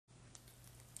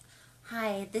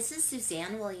Hi, this is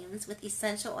Suzanne Williams with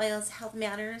Essential Oils, Health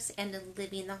Matters, and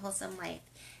Living the Wholesome Life.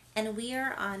 And we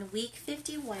are on week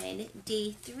 51,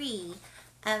 day 3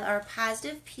 of our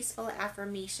positive, peaceful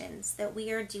affirmations that we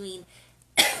are doing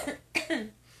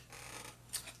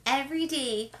every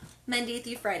day, Monday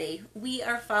through Friday. We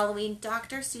are following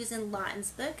Dr. Susan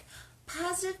Lawton's book,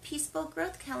 Positive Peaceful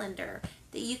Growth Calendar,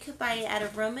 that you could buy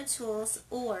at Aroma Tools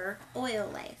or Oil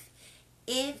Life.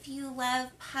 If you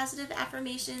love positive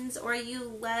affirmations or you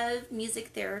love music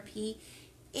therapy,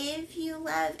 if you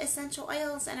love essential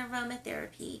oils and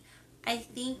aromatherapy, I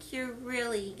think you're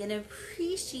really going to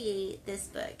appreciate this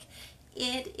book.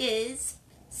 It is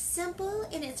simple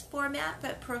in its format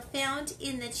but profound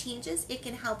in the changes it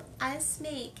can help us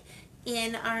make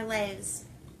in our lives.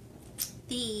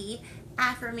 The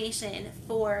affirmation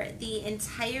for the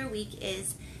entire week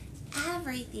is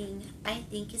everything I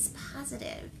think is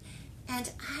positive. And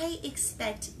I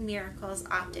expect miracles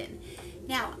often.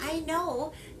 Now, I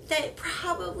know that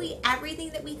probably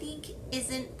everything that we think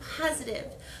isn't positive.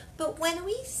 But when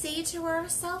we say to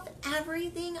ourselves,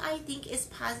 everything I think is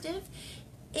positive,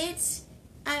 it's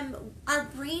our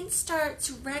brain starts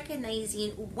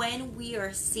recognizing when we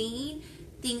are saying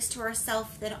things to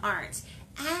ourselves that aren't.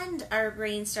 And our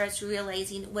brain starts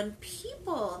realizing when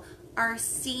people are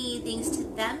saying things to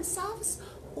themselves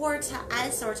or to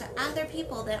us or to other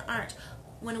people that aren't.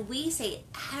 When we say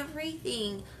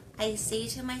everything I say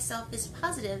to myself is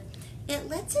positive, it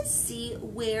lets us see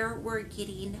where we're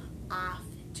getting off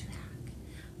track,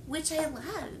 which I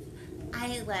love.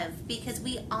 I love because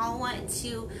we all want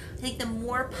to, I think the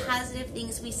more positive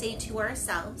things we say to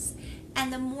ourselves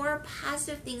and the more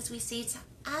positive things we say to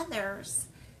others,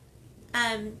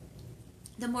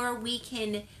 the more we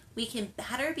can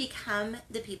better become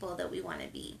the people that we want to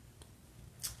be.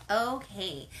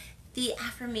 Okay, the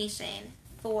affirmation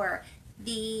for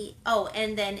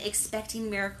and then expecting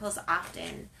miracles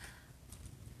often.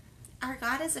 Our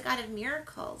God is a God of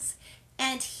miracles,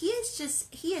 and He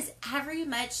is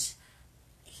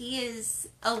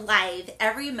alive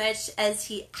every much as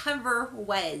He ever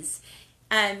was.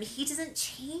 He doesn't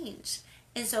change,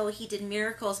 and so He did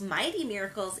miracles, mighty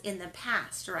miracles in the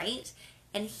past, right?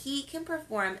 And He can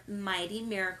perform mighty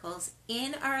miracles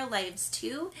in our lives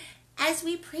too, as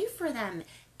we pray for them,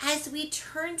 as we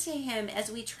turn to Him, as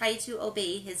we try to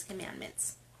obey His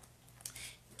commandments.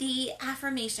 The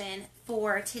affirmation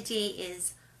for today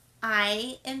is,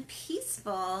 I am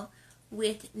peaceful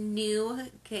with new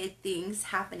good things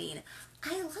happening.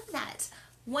 I love that.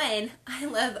 I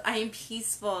am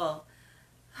peaceful.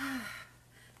 I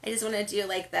just want to do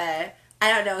like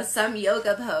some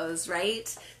yoga pose,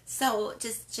 right? So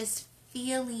just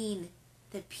feeling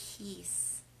the peace.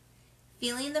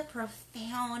 Feeling the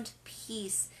profound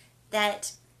peace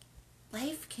that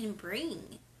life can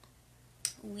bring.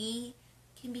 We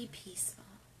can be peaceful.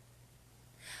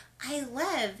 I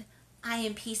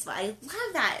am peaceful. I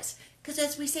love that. Because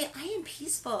as we say, I am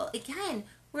peaceful, again,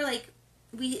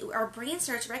 our brain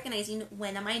starts recognizing,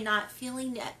 when am I not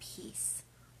feeling at peace?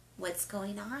 What's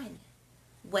going on?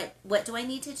 What do I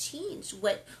need to change?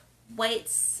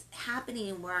 What's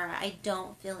happening where I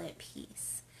don't feel at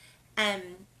peace?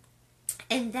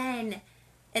 And then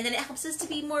it helps us to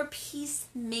be more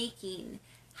peacemaking.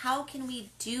 How can we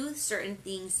do certain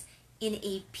things in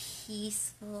a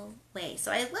peaceful way?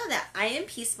 So I love that. I am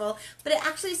peaceful, but it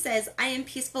actually says I am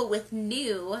peaceful with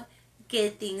new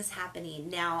good things happening.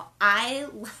 Now, I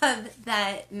love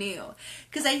that new,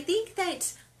 because I think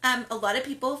that a lot of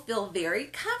people feel very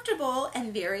comfortable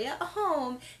and very at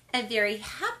home and very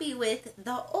happy with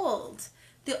the old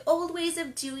ways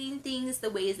of doing things, the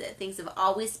ways that things have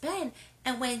always been.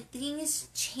 And when things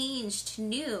change to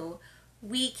new,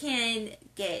 we can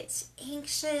get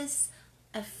anxious,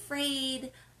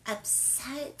 afraid,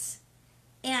 upset,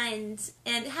 and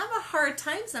have a hard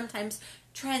time sometimes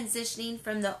transitioning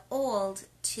from the old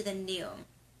to the new.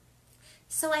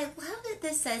 So I love that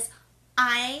this says,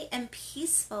 I am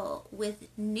peaceful with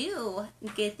new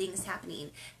good things happening.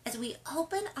 As we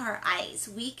open our eyes,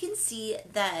 we can see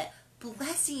the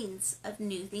blessings of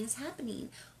new things happening.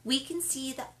 We can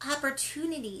see the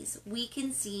opportunities. We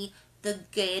can see the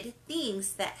good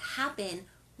things that happen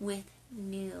with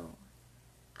new.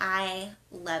 I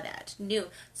love that. New.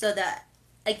 So the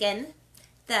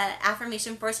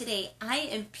affirmation for today, I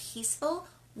am peaceful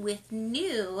with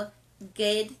new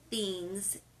good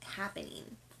things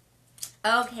happening.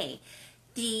 Okay,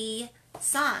 the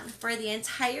song for the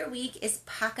entire week is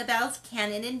Pachelbel's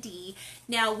Canon in D.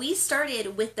 Now, we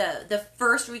started with the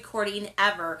first recording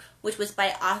ever, which was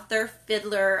by Arthur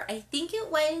Fiedler. I think it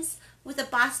was with the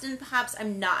Boston Pops.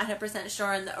 I'm not 100%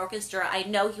 sure, in the orchestra. I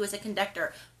know he was a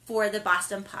conductor for the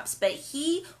Boston Pops, but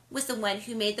he was the one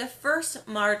who made the first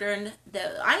modern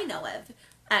that I know of,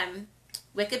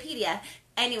 Wikipedia.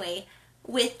 Anyway,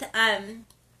 with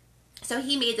so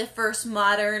he made the first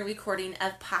modern recording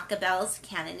of Pachelbel's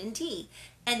Canon in D.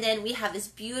 And then we have this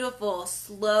beautiful,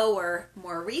 slower,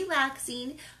 more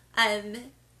relaxing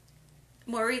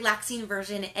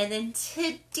version. And then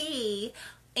today,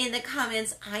 in the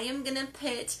comments, I am going to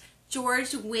put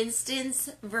George Winston's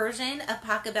version of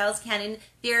Pachelbel's Canon,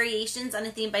 Variations on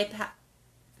a Theme by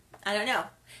I don't know.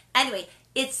 Anyway,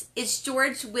 it's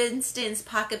George Winston's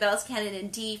Pachelbel's Canon in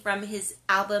D from his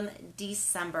album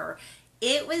December.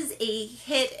 It was a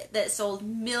hit that sold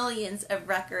millions of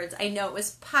records. I know it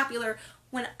was popular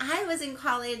when I was in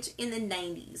college in the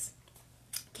 90s.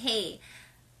 Okay.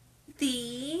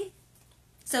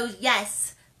 So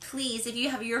yes, please, if you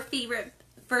have your favorite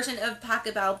version of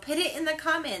Pachelbel, put it in the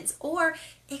comments or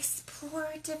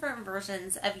explore different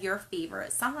versions of your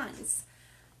favorite songs.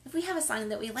 If we have a song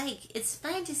that we like, it's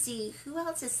fun to see who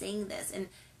else is saying this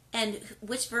and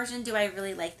which version do I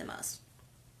really like the most.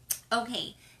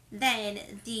 Okay, then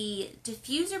the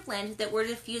diffuser blend that we're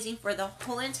diffusing for the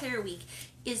whole entire week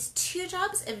is 2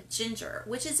 drops of ginger,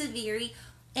 which is a very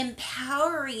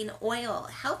empowering oil.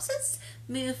 Helps us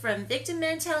move from victim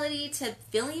mentality to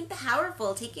feeling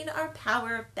powerful, taking our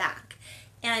power back.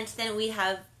 And then we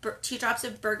have 2 drops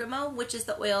of bergamot, which is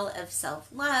the oil of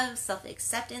self-love,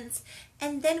 self-acceptance.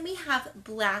 And then we have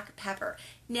black pepper.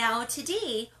 Now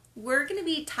today, we're going to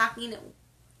be talking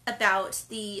about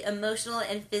the emotional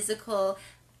and physical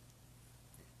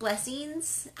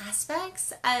blessings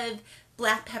aspects of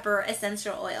black pepper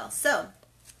essential oil. So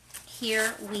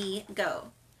here we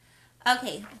go.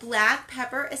 Okay, black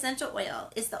pepper essential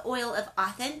oil is the oil of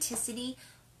authenticity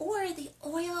or the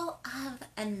oil of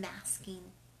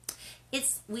unmasking.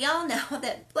 We all know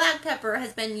that black pepper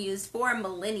has been used for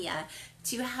millennia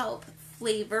to help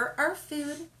flavor our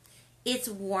food. Its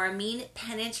warming,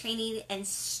 penetrating, and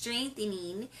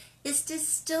strengthening is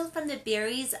distilled from the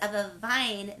berries of a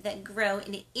vine that grow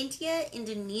in India,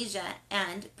 Indonesia,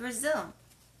 and Brazil.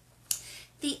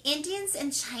 The Indians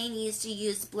and Chinese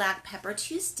use black pepper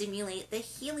to stimulate the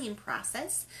healing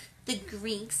process. The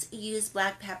Greeks used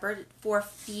black pepper for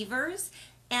fevers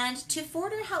and to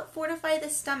help fortify the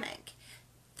stomach.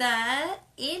 The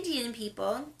Indian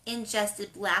people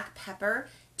ingested black pepper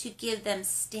to give them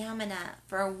stamina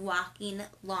for walking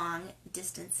long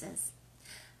distances.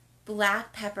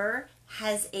 Black pepper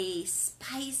has a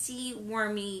spicy,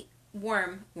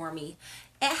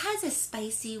 it has a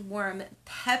spicy, warm,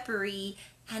 peppery,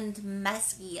 and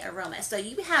musky aroma. So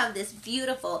you have this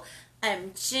beautiful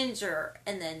ginger,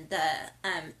 and then the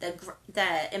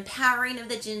empowering of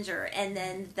the ginger, and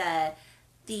then the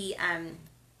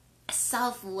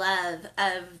self-love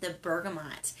of the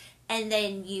bergamot, and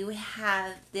then you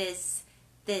have this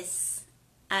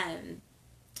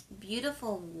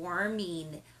beautiful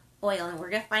warming oil, and we're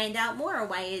gonna find out more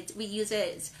why we use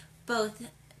it both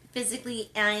physically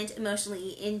and emotionally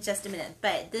in just a minute.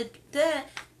 But the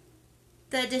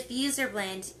diffuser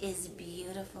blend is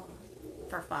beautiful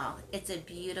for fall. It's a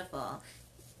beautiful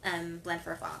blend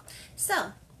for fall.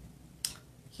 So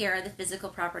here are the physical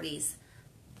properties.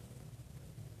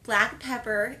 Black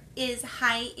pepper is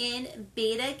high in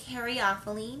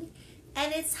beta-caryophyllene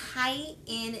and it's high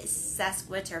in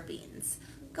sesquiterpenes.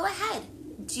 Go ahead,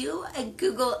 do a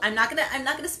Google. I'm not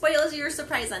gonna spoil your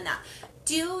surprise on that.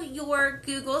 Do your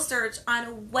Google search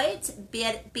on what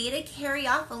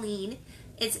beta-caryophyllene.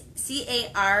 It's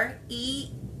C-A-R-E.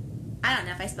 I don't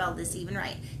know if I spelled this even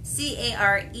right.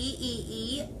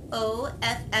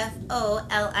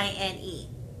 C-A-R-E-E-E-O-F-F-O-L-I-N-E.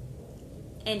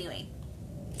 Anyway,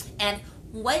 and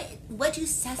what do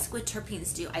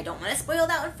sesquiterpenes do? I don't want to spoil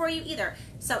that one for you either.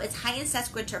 So it's high in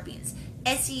sesquiterpenes.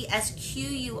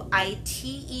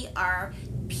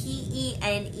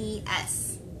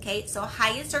 S-E-S-Q-U-I-T-E-R-P-E-N-E-S. Okay, so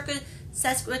high in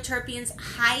sesquiterpenes,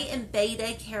 high in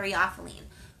beta-caryophyllene.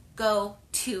 Go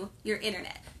to your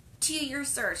internet, to your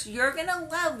search. You're going to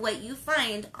love what you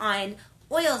find on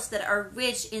oils that are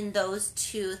rich in those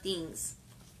 2 things.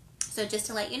 So just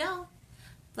to let you know,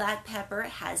 black pepper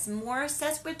has more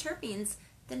sesquiterpenes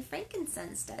than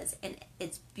frankincense does, and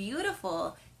it's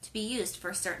beautiful to be used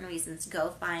for certain reasons.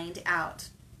 Go find out.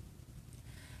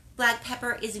 Black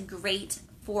pepper is great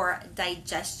for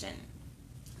digestion.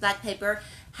 Black pepper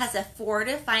has a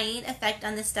fortifying effect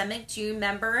on the stomach. Do you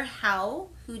remember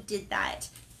who did that?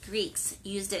 Greeks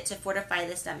used it to fortify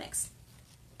the stomachs.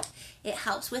 It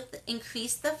helps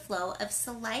increase the flow of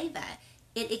saliva.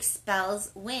 It expels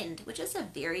wind, which is a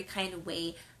very kind of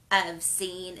way of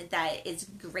saying that it's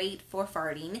great for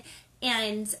farting.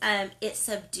 And it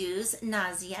subdues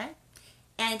nausea.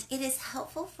 and it is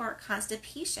helpful for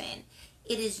constipation.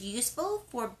 It is useful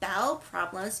for bowel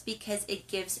problems because it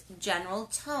gives general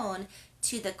tone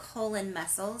to the colon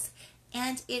muscles,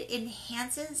 and it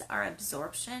enhances our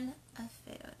absorption of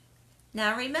food.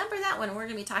 Now remember that one. We're going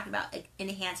to be talking about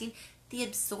enhancing the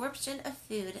absorption of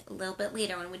food a little bit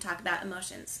later when we talk about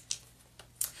emotions.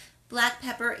 Black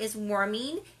pepper is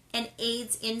warming and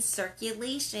aids in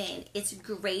circulation. It's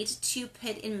great to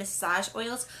put in massage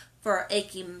oils for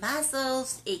achy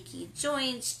muscles, achy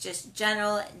joints, just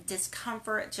general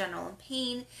discomfort, general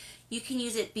pain. You can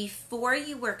use it before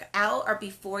you work out or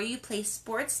before you play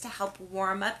sports to help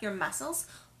warm up your muscles,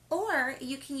 or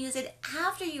you can use it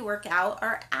after you work out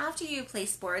or after you play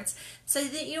sports so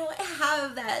that you don't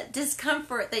have that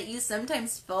discomfort that you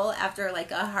sometimes feel after like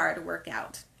a hard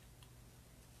workout.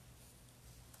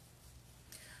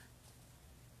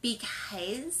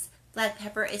 Because black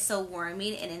pepper is so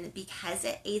warming and because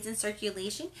it aids in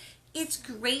circulation, it's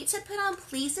great to put on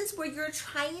places where you're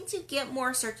trying to get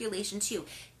more circulation too.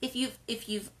 If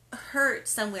you've hurt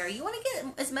somewhere, you want to get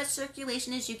as much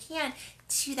circulation as you can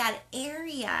to that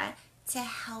area to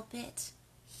help it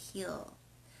heal.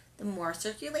 The more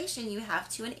circulation you have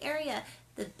to an area,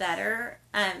 the better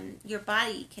your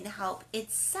body can help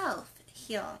itself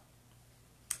heal.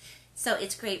 So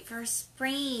it's great for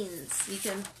sprains. You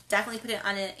can definitely put it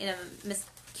on in a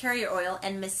carrier oil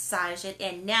and massage it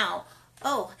in. Now,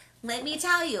 let me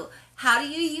tell you, how do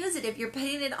you use it if you're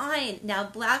putting it on? Now,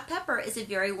 black pepper is a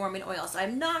very warming oil, so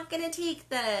I'm not going to take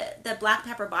the black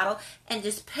pepper bottle and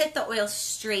just put the oil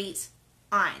straight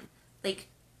on. Like,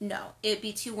 no, it'd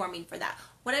be too warming for that.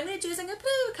 What I'm going to do is I'm going to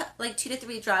put like 2 to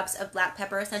 3 drops of black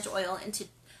pepper essential oil into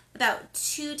about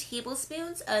 2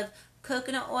 tablespoons of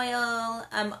coconut oil,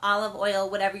 olive oil,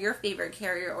 whatever your favorite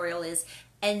carrier oil is,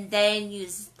 and then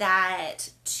use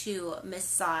that to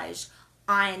massage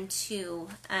onto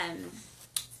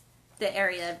the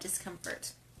area of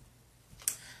discomfort.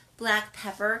 Black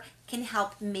pepper can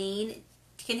help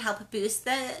boost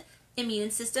the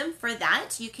immune system. For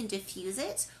that, you can diffuse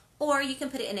it, or you can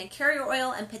put it in a carrier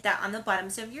oil and put that on the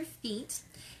bottoms of your feet.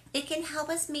 It can help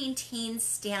us maintain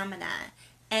stamina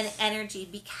and energy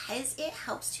because it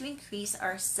helps to increase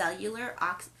our cellular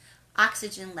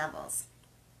oxygen levels.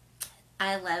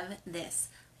 I love this.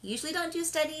 I usually don't do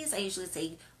studies. I usually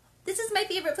say, this is my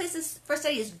favorite places for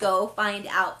studies. Go find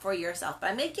out for yourself.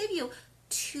 But I'm going to give you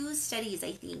 2 studies,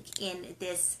 I think, in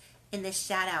this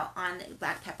shout out on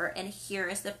black pepper. And here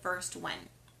is the first one.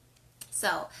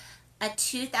 So, a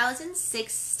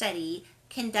 2006 study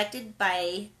conducted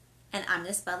by, and I'm going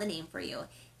to spell the name for you,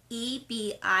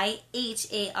 Ebihara,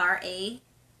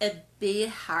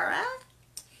 Ebihara,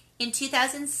 in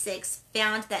 2006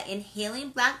 found that inhaling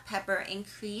black pepper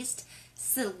increased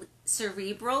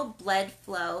cerebral blood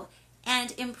flow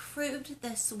and improved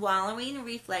the swallowing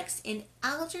reflex in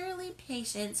elderly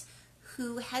patients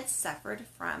who had suffered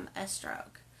from a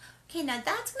stroke. Okay, now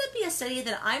that's going to be a study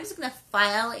that I'm just going to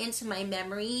file into my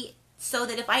memory so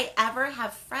that if I ever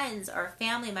have friends or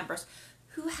family members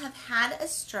who have had a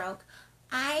stroke,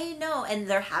 I know, and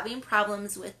they're having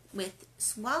problems with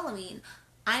swallowing,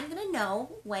 I'm going to know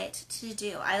what to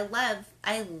do. I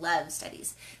love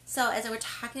studies. So as we're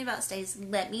talking about studies,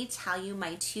 let me tell you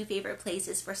my 2 favorite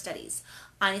places for studies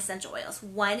on essential oils.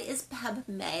 One is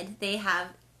PubMed. They have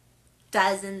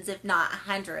dozens, if not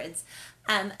hundreds,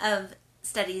 of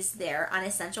studies there on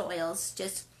essential oils.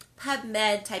 Just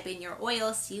PubMed, type in your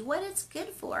oil, see what it's good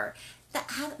for.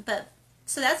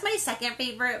 So that's my second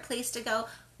favorite place to go.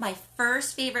 My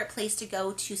first favorite place to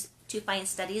go to find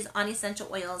studies on essential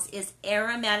oils is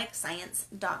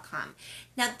aromaticscience.com.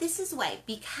 Now this is why,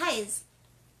 because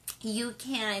you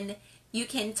can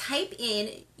type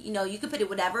in, you can put in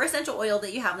whatever essential oil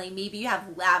that you have, like maybe you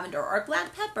have lavender or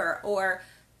black pepper or,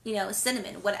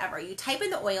 cinnamon, whatever. You type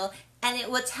in the oil and it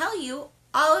will tell you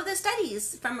all of the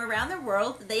studies from around the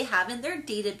world that they have in their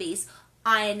database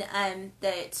on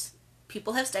that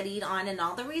people have studied on and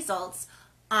all the results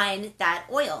on that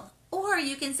oil. Or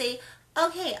you can say,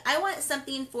 okay, I want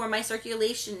something for my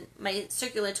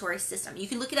circulatory system. You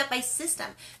can look it up by system.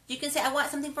 You can say, I want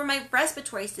something for my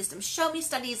respiratory system. Show me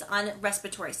studies on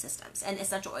respiratory systems and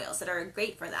essential oils that are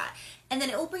great for that. And then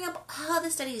it will bring up all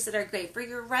the studies that are great for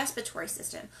your respiratory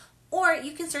system. Or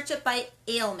you can search it by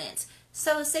ailment.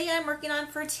 So say I'm working on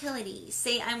fertility.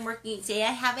 Say I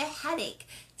have a headache.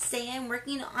 Say I'm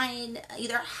working on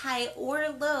either high or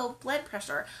low blood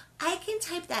pressure. I can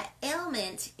type that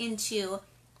ailment into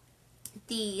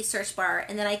the search bar,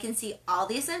 and then I can see all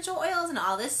the essential oils and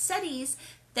all the studies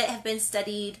that have been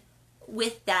studied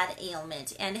with that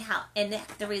ailment and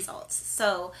the results.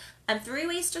 So 3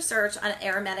 ways to search on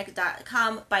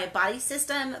aromatic.com: by body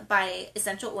system, by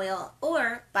essential oil,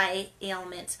 or by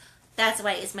ailment. That's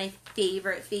why it's my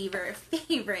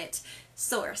favorite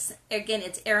source. Again,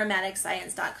 it's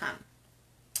aromaticscience.com.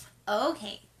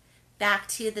 Okay, back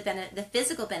to the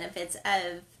physical benefits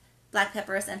of black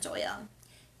pepper essential oil.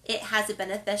 It has a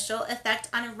beneficial effect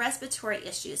on respiratory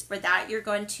issues. For that, you're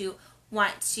going to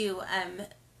want to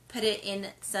put it in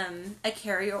a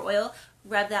carrier oil,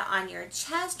 rub that on your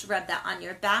chest, rub that on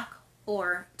your back,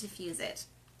 or diffuse it.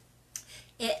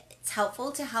 It's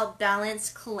helpful to help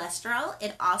balance cholesterol.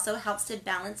 It also helps to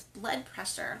balance blood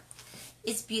pressure.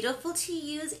 It's beautiful to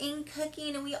use in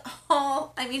cooking.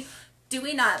 Do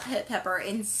we not put pepper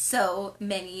in so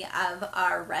many of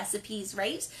our recipes,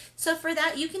 right? So for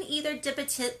that, you can either dip a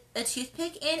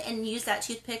toothpick in and use that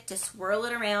toothpick to swirl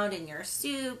it around in your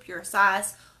soup, your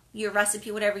sauce, your recipe,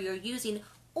 whatever you're using,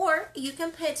 or you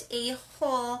can put a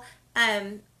whole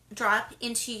drop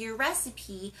into your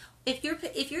recipe. If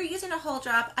you're using a whole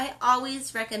drop, I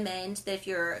always recommend that if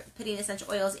you're putting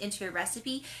essential oils into your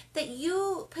recipe, that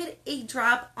you put a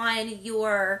drop on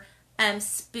your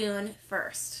spoon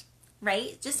first.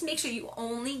 Right? Just make sure you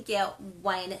only get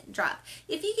 1 drop.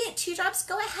 If you get 2 drops,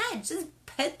 go ahead. Just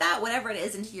put that, whatever it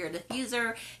is, into your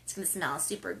diffuser. It's going to smell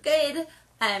super good.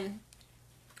 Well,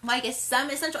 I guess some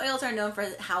essential oils are known for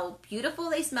how beautiful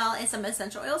they smell, and some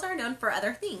essential oils are known for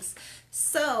other things.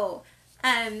 So,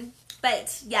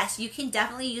 but yes, you can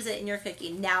definitely use it in your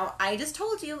cooking. Now, I just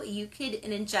told you you could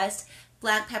ingest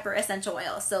black pepper essential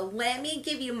oil. So let me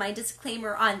give you my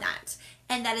disclaimer on that.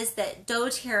 And that is that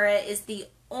doTERRA is the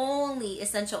only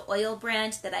essential oil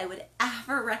brand that I would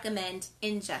ever recommend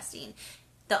ingesting.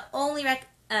 The only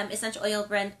essential oil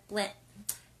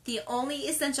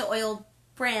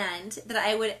brand that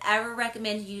I would ever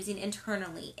recommend using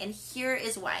internally, and here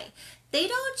is why. They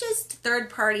don't just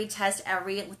third-party test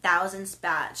every 1,000th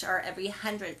batch or every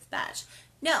 100th batch.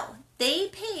 No, they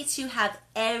pay to have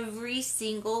every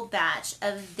single batch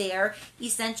of their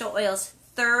essential oils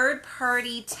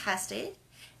third-party tested.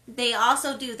 They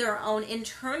also do their own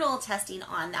internal testing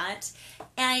on that.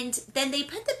 And then they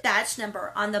put the batch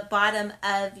number on the bottom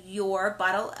of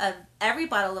every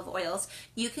bottle of oils.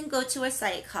 You can go to a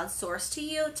site called Source to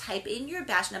You, type in your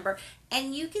batch number,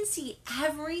 and you can see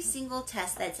every single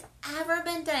test that's ever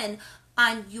been done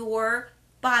on your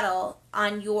bottle,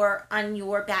 on your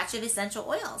batch of essential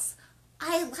oils.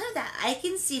 I love that. I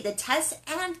can see the tests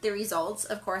and the results.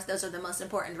 Of course, those are the most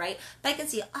important, right? But I can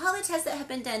see all the tests that have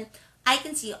been done. I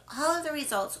can see all of the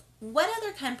results. What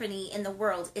other company in the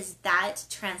world is that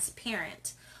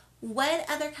transparent? What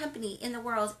other company in the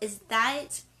world is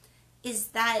that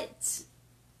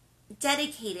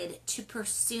dedicated to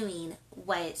pursuing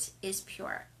what is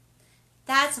pure?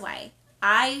 That's why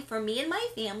for me and my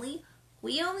family,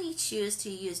 we only choose to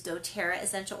use doTERRA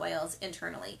essential oils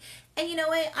internally. And you know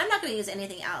what? I'm not going to use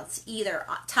anything else, either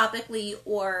topically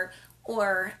or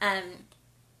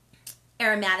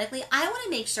aromatically. I want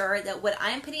to make sure that what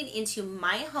I'm putting into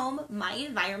my home, my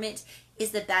environment,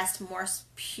 is the best, most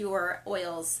pure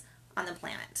oils on the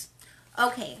planet.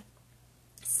 Okay,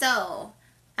 so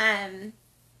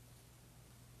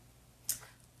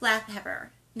black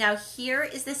pepper. Now here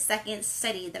is the second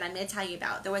study that I'm going to tell you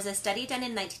about. There was a study done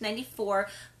in 1994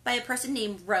 by a person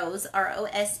named Rose,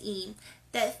 R-O-S-E,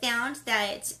 that found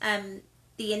that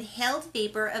the inhaled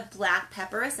vapor of black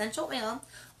pepper essential oil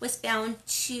was found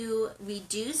to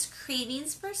reduce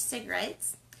cravings for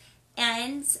cigarettes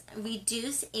and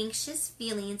reduce anxious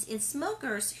feelings in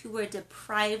smokers who were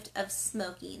deprived of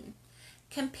smoking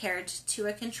compared to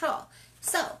a control.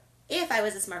 So, if I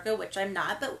was a smoker, which I'm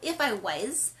not, but if I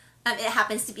was, it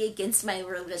happens to be against my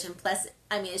religion, plus,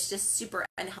 it's just super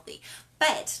unhealthy.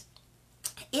 But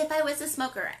if I was a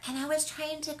smoker and I was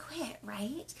trying to quit,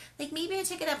 right? Like maybe I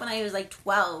took it up when I was like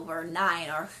 12 or 9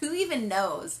 or who even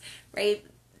knows, right?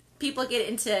 People get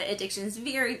into addictions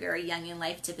very, very young in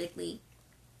life typically.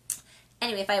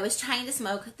 Anyway, if I was trying to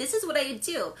smoke, this is what I would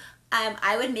do.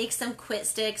 I would make some quit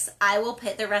sticks. I will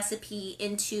put the recipe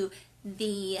into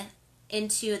the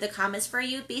comments for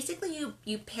you. Basically,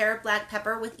 you pair black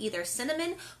pepper with either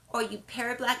cinnamon or you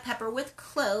pair black pepper with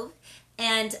clove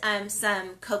and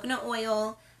some coconut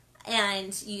oil,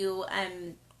 and you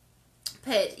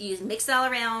mix it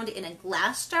all around in a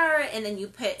glass jar, and then you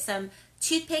put some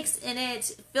toothpicks in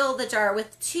it, fill the jar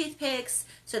with toothpicks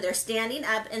so they're standing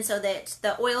up, and so that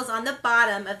the oil's on the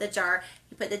bottom of the jar.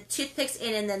 You put the toothpicks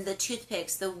in, and then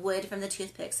the wood from the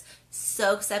toothpicks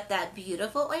soaks up that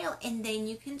beautiful oil, and then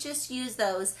you can just use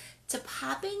those to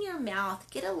pop in your mouth,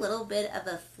 get a little bit of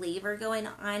a flavor going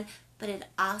on, but it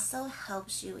also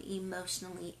helps you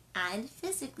emotionally and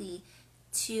physically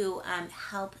to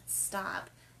help stop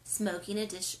smoking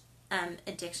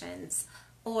addictions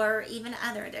or even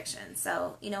other addictions.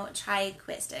 So, try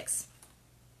Quit Sticks.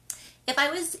 If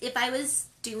I was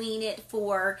doing it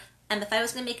for, if I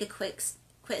was going to make a quit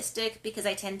stick, because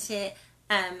I tend to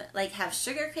have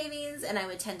sugar cravings and I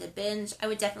would tend to binge, I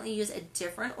would definitely use a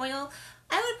different oil.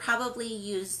 I would probably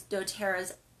use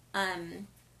doTERRA's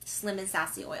Slim and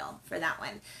Sassy oil for that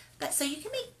one. But so you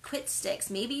can make Quit Sticks.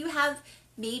 Maybe you have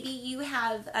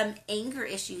anger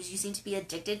issues. You seem to be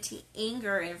addicted to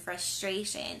anger and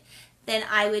frustration. Then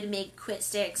I would make Quit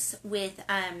Sticks with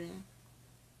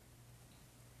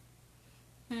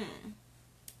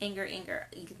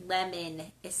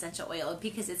lemon essential oil,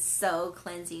 because it's so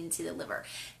cleansing to the liver.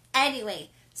 Anyway,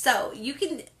 so you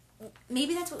can,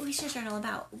 maybe that's what we should journal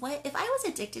about. What if I was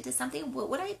addicted to something? What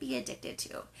would I be addicted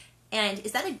to? And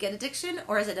is that a good addiction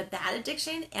or is it a bad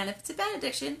addiction? And if it's a bad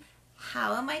addiction,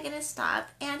 how am I going to stop?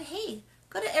 And hey,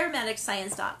 go to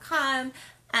aromaticscience.com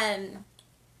and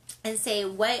say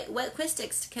what Quit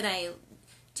Sticks can I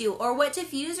do, or what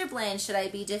diffuser blend should I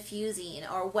be diffusing,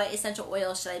 or what essential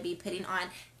oil should I be putting on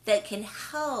that can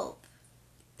help.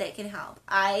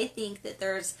 I think that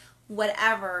there's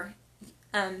whatever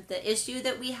the issue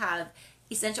that we have,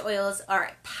 essential oils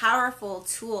are powerful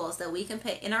tools that we can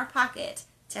put in our pocket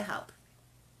to help.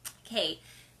 Okay,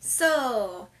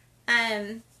 so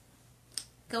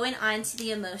going on to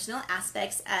the emotional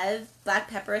aspects of black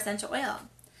pepper essential oil.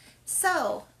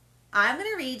 So I'm going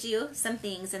to read you some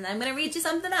things, and I'm going to read you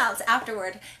something else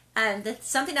afterward.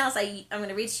 Something else I'm going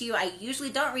to read to you, I usually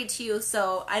don't read to you,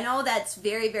 so I know that's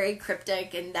very, very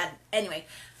cryptic, and that, anyway.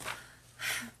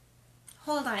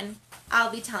 Hold on.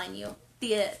 I'll be telling you.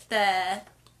 The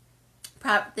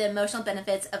emotional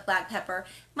benefits of black pepper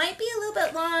might be a little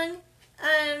bit long.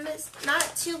 It's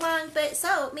not too long, but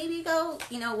so maybe go,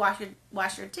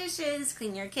 wash your dishes,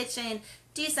 clean your kitchen,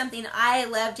 do something. I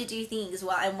love to do things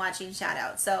while I'm watching Shout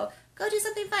Out. So go do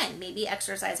something fun. Maybe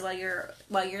exercise while you're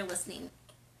listening.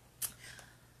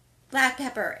 Black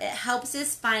pepper, it helps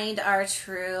us find our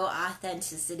true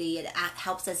authenticity. It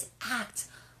helps us act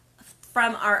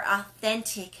from our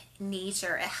authentic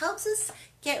nature. It helps us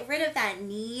get rid of that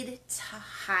need to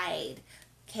hide.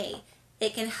 Okay,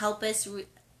 it can help us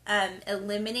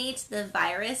eliminate the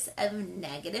virus of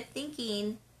negative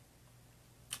thinking.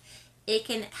 It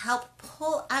can help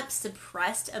pull up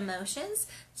suppressed emotions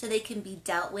so they can be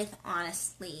dealt with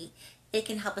honestly. It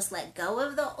can help us let go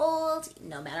of the old,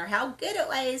 no matter how good it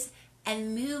was,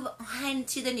 and move on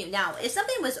to the new. Now, if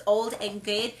something was old and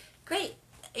good, great,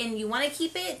 and you want to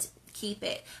keep it, keep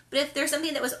it. But if there's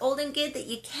something that was old and good that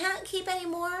you can't keep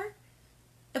anymore,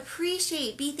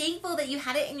 appreciate, be thankful that you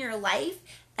had it in your life,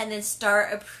 and then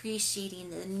start appreciating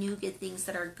the new good things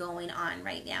that are going on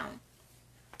right now.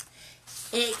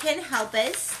 It can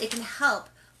help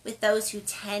with those who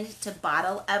tend to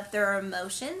bottle up their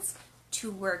emotions, to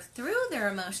work through their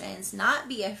emotions, not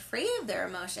be afraid of their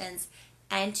emotions,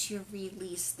 and to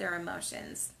release their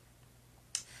emotions.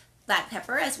 Black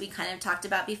pepper, as we kind of talked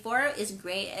about before, is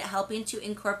great at helping to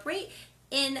incorporate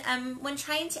in when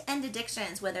trying to end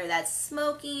addictions, whether that's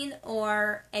smoking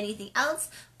or anything else.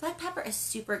 Black pepper is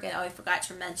super good. Oh, I forgot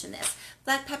to mention this.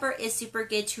 Black pepper is super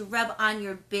good to rub on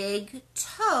your big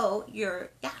toe, your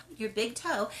big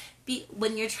toe,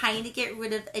 when you're trying to get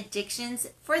rid of addictions.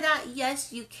 For that,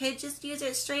 yes, you could just use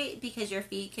it straight because your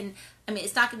feet can,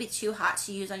 it's not going to be too hot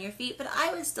to use on your feet, but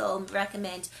I would still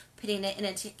recommend putting it in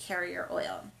a carrier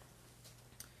oil.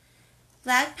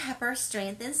 Black pepper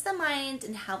strengthens the mind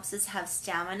and helps us have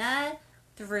stamina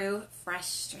through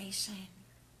frustration.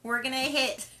 We're gonna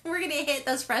hit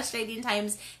those frustrating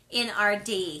times in our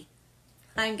day.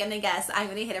 I'm gonna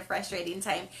hit a frustrating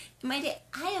time in my day.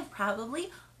 I have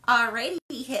probably already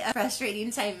hit a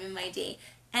frustrating time in my day,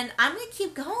 and I'm gonna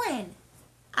keep going.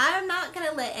 I'm not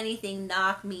gonna let anything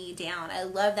knock me down. I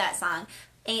love that song.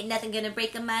 Ain't nothing gonna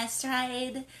break my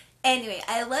stride. Anyway,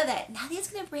 I love that. Nothing's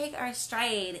gonna break our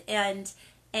stride, and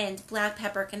black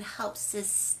pepper can help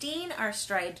sustain our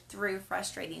stride through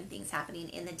frustrating things happening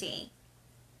in the day.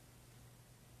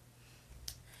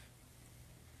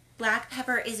 Black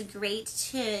pepper is great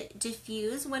to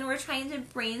diffuse when we're trying to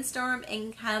brainstorm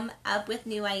and come up with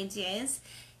new ideas.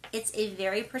 It's a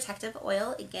very protective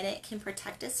oil. Again, it can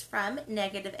protect us from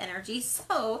negative energy.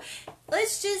 So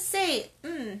let's just say,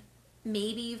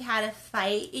 maybe you've had a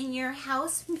fight in your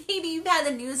house. Maybe you've had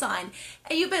the news on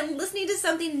and you've been listening to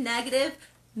something negative.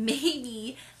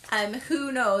 Maybe,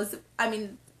 who knows?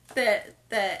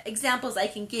 The examples I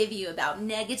can give you about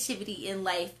negativity in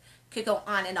life Could go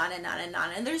on and on and on and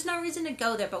on. And there's no reason to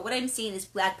go there, but what I'm saying is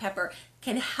black pepper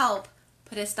can help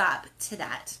put a stop to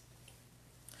that.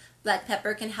 Black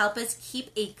pepper can help us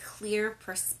keep a clear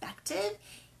perspective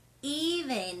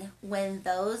even when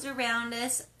those around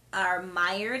us are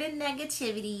mired in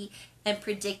negativity and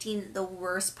predicting the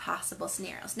worst possible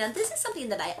scenarios. Now, this is something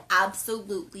that I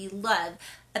absolutely love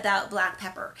about black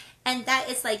pepper. And that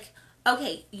is like,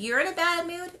 okay, you're in a bad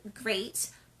mood, great.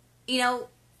 You know,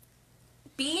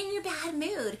 be in your bad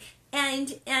mood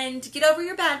and get over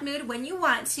your bad mood when you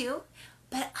want to.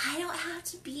 But I don't have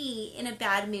to be in a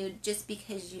bad mood just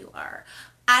because you are.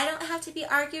 I don't have to be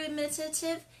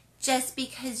argumentative just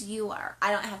because you are.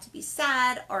 I don't have to be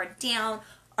sad or down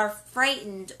or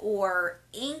frightened or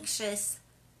anxious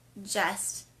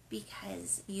just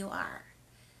because you are.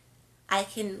 I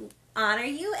can honor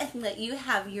you and let you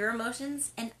have your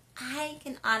emotions, and I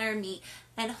can honor me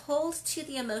and hold to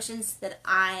the emotions that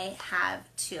I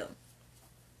have too.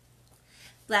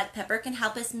 Black pepper can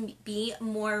help us be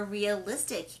more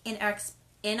realistic in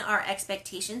our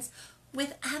expectations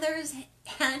with others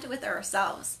and with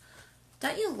ourselves.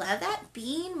 Don't you love that?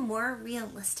 Being more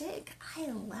realistic? I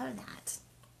love that.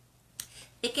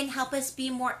 It can help us be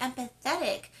more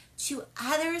empathetic to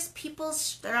others, people's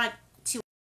struggle.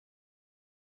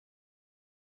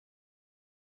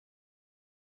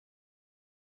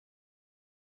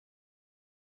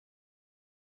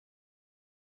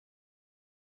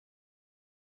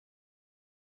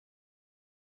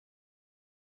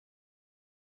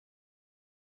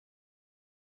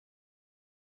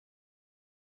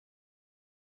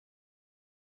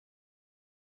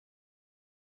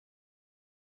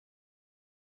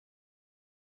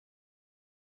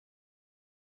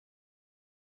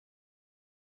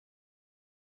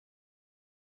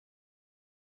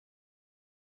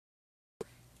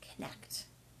 Connect.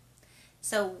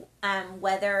 So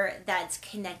whether that's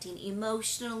connecting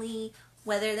emotionally,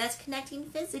 whether that's connecting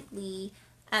physically,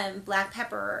 black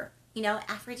pepper,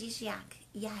 aphrodisiac,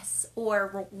 yes,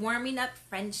 or warming up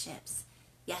friendships,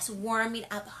 yes, warming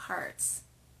up hearts,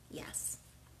 yes.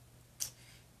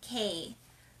 Okay,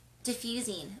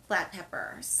 diffusing black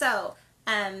pepper. So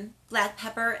black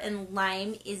pepper and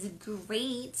lime is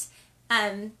great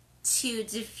to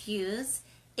diffuse.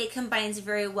 It combines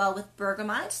very well with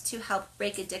bergamot to help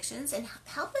break addictions and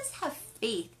help us have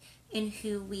faith in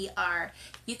who we are.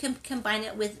 You can combine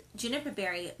it with juniper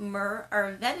berry, myrrh,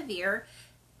 or vetiver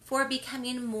for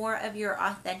becoming more of your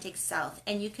authentic self.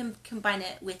 And you can combine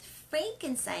it with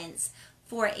frankincense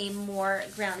for a more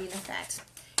grounding effect.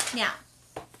 Now,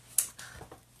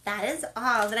 that is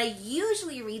all that I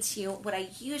usually read to you. What I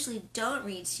usually don't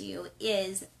read to you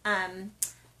is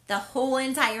the whole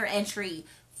entire entry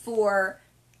for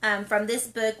from this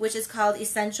book, which is called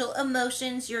Essential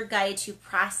Emotions, Your Guide to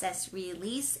Process,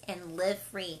 Release, and Live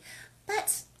Free.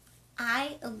 But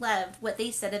I love what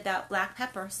they said about black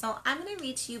pepper, so I'm going to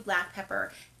read to you black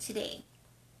pepper today.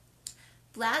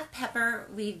 Black pepper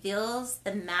reveals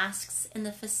the masks and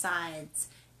the facades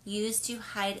used to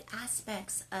hide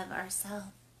aspects of ourselves.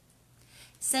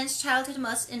 Since childhood,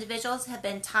 most individuals have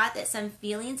been taught that some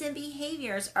feelings and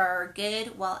behaviors are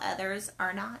good while others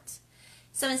are not.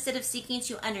 So instead of seeking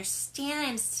to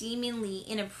understand seemingly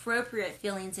inappropriate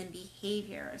feelings and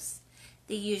behaviors,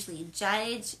 they usually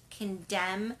judge,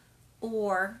 condemn,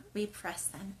 or repress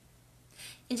them.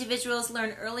 Individuals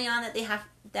learn early on that they have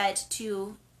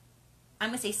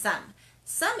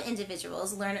some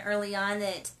individuals learn early on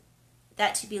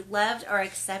that to be loved or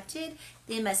accepted,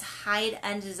 they must hide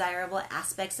undesirable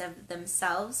aspects of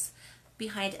themselves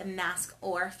behind a mask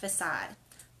or facade.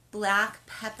 Black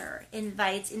pepper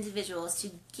invites individuals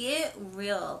to get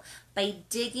real by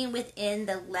digging within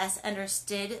the less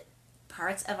understood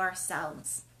parts of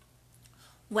ourselves.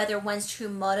 Whether one's true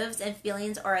motives and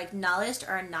feelings are acknowledged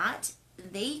or not,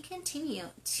 they continue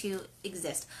to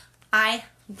exist. I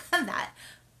love that.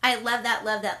 I love that,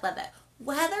 love that, love that.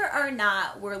 Whether or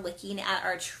not we're looking at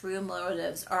our true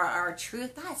motives or our true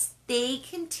thoughts, they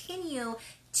continue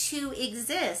to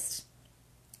exist.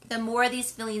 The more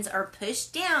these feelings are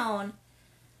pushed down,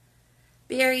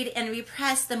 buried, and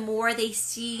repressed, the more they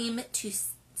seem to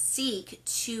seek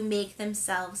to make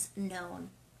themselves known.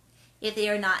 If they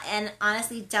are not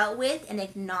honestly dealt with and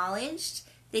acknowledged,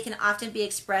 they can often be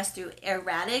expressed through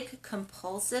erratic,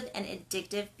 compulsive, and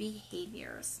addictive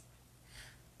behaviors.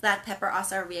 Black pepper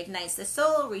also reignites the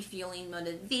soul, refueling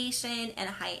motivation and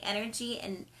high energy,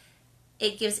 and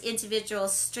it gives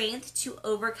individuals strength to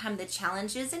overcome the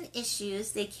challenges and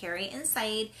issues they carry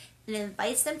inside and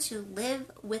invites them to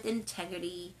live with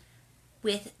integrity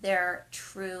with their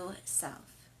true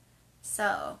self.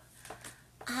 So,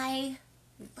 I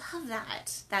love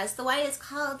that. That's the why it's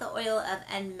called the oil of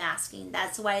unmasking.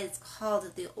 That's why it's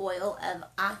called the oil of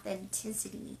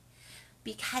authenticity,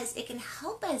 because it can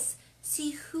help us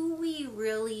see who we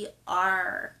really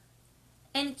are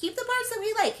and keep the parts that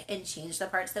we like and change the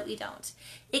parts that we don't.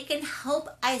 It can help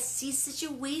us see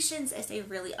situations as they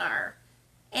really are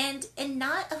and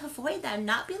not avoid them,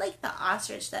 not be like the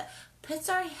ostrich that puts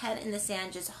our head in the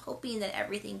sand just hoping that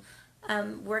everything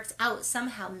works out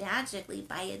somehow magically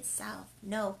by itself.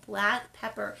 No, black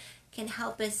pepper can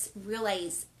help us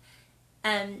realize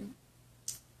that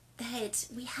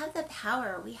we have the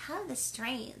power, we have the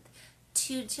strength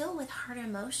to deal with hard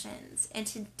emotions and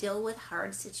to deal with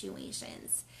hard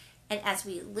situations. And as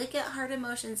we look at hard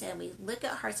emotions and we look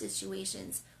at hard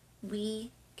situations,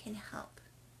 we can help.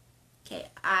 Okay,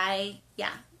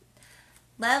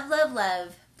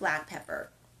 love black pepper.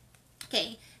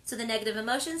 Okay, so the negative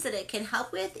emotions that it can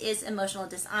help with is emotional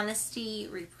dishonesty,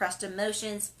 repressed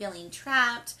emotions, feeling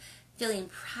trapped, feeling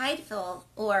prideful,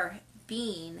 or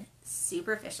being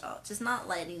superficial, just not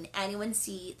letting anyone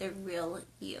see the real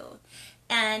you.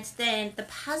 And then the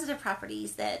positive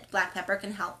properties that black pepper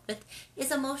can help with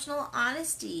is emotional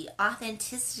honesty,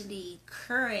 authenticity,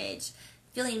 courage,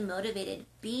 feeling motivated,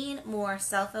 being more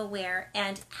self-aware,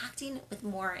 and acting with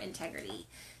more integrity.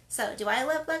 So, do I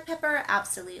love black pepper?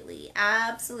 Absolutely.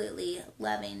 Absolutely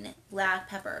loving black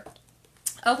pepper.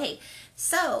 Okay,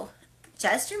 so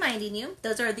just reminding you,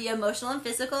 those are the emotional and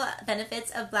physical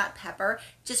benefits of black pepper.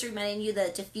 Just reminding you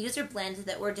the diffuser blend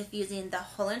that we're diffusing the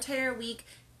whole entire week.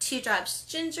 2 drops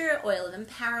ginger, oil of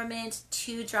empowerment,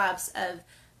 2 drops of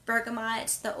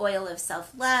bergamot, the oil of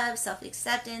self-love,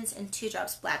 self-acceptance, and 2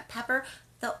 drops black pepper,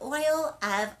 the oil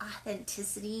of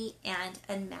authenticity and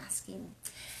unmasking.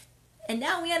 And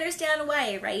now we understand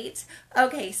why, right?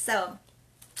 Okay, so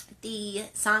the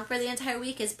song for the entire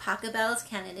week is Pachelbel's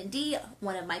Canon in D,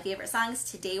 one of my favorite songs.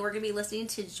 Today we're going to be listening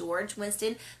to George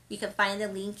Winston. You can find the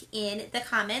link in the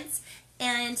comments.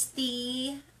 And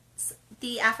the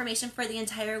affirmation for the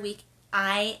entire week,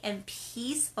 I am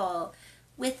peaceful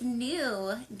with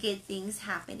new good things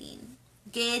happening.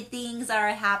 Good things are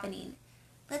happening.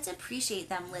 Let's appreciate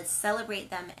them, let's celebrate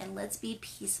them, and let's be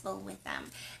peaceful with them.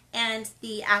 And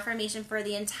the affirmation for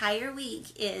the entire week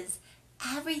is,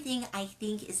 everything I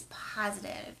think is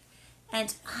positive,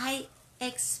 and I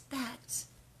expect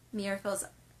miracles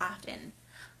often.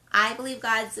 I believe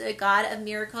God's a God of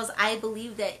miracles. I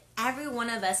believe that every one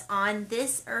of us on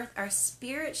this earth are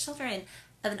spirit children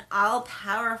of an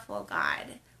all-powerful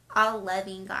God,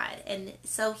 all-loving God. And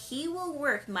so He will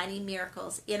work mighty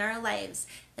miracles in our lives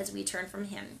as we turn from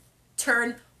Him.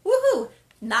 Turn, woohoo!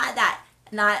 Not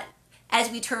as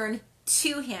we turn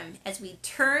to Him. As we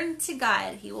turn to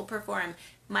God, He will perform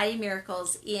mighty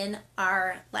miracles in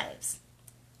our lives.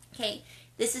 Okay,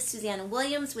 this is Suzanne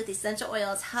Williams with Essential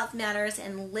Oils, Health Matters,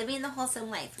 and Living the Wholesome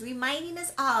Life, reminding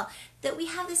us all that we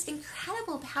have this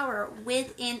incredible power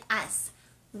within us,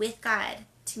 with God,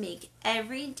 to make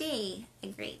every day a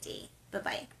great day.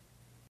 Bye-bye.